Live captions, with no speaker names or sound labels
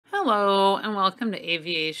Hello and welcome to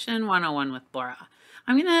Aviation 101 with Laura.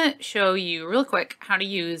 I'm going to show you real quick how to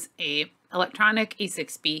use a electronic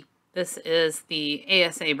A6B. This is the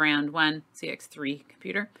ASA brand 1 CX3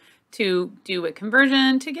 computer to do a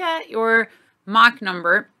conversion to get your Mach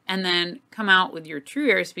number and then come out with your true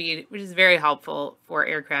airspeed, which is very helpful for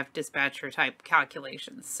aircraft dispatcher type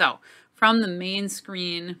calculations. So from the main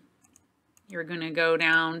screen, you're going to go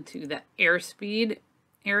down to the airspeed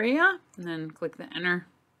area and then click the enter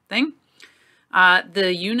thing.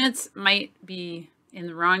 The units might be in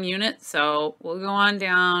the wrong unit, so we'll go on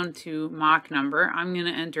down to Mach number. I'm going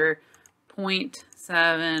to enter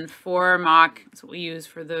 0.74 Mach. That's what we use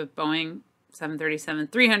for the Boeing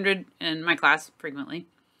 737-300 in my class frequently.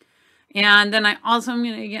 And then I also am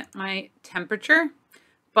going to get my temperature,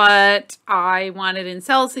 but I want it in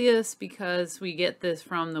Celsius because we get this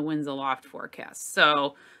from the winds aloft forecast.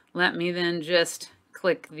 So let me then just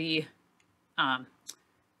click the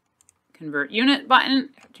convert unit button.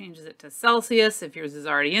 It changes it to Celsius. If yours is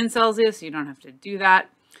already in Celsius, you don't have to do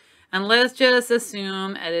that. And let's just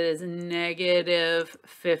assume that it is negative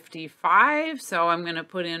 55. So I'm going to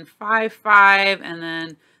put in 55 and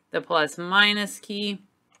then the plus minus key.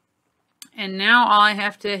 And now all I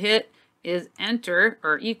have to hit is enter,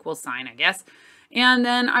 or equal sign, I guess. And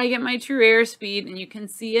then I get my true airspeed, and you can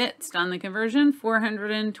see it. It's done the conversion,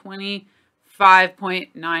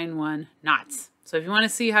 425.91 knots. So if you want to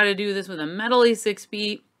see how to do this with a metal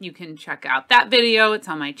A6B, you can check out that video. It's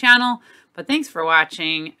on my channel. But thanks for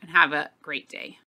watching and have a great day.